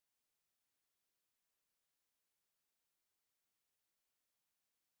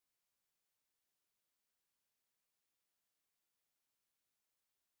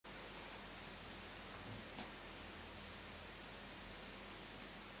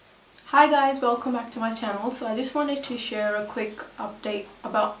Hi guys, welcome back to my channel. So I just wanted to share a quick update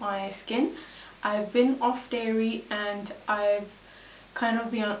about my skin. I've been off dairy and I've kind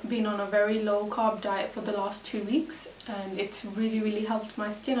of been on a very low carb diet for the last 2 weeks, and it's really helped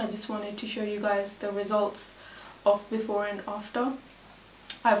my skin. I just wanted to show you guys the results of before and after.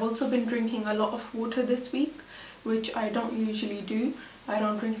 I've also been drinking a lot of water this week, which I don't usually do. I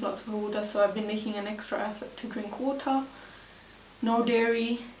don't drink lots of water, so I've been making an extra effort to drink water. No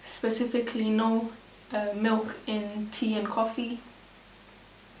dairy, specifically no milk in tea and coffee.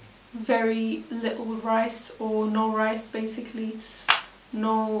 Very little rice or no rice basically.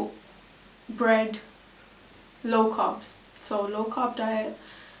 No bread. Low carbs. So low carb diet,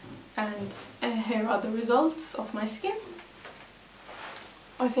 and here are the results of my skin.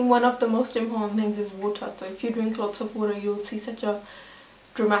 I think one of the most important things is water. So if you drink lots of water, you'll see such a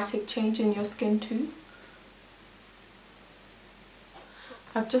dramatic change in your skin too.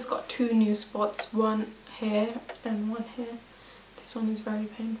 I've just got 2 new spots, one here and one here. This one is very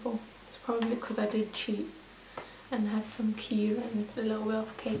painful. It's probably because I did cheat and had some kheer and a little bit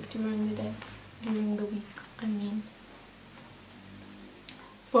of cake during the day, during the week I mean.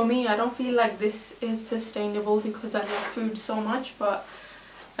 For me, I don't feel like this is sustainable because I love food so much, but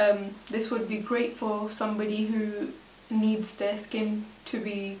this would be great for somebody who needs their skin to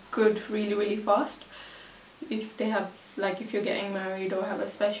be good really fast. If they have, like, if you're getting married or have a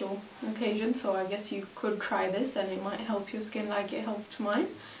special occasion. So I guess you could try this and it might help your skin like it helped mine.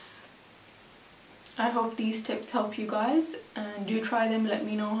 I hope these tips help you guys, and do try them. Let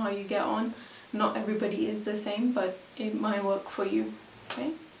me know how you get on. Not everybody is the same, but it might work for you.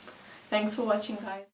 Okay, thanks for watching guys.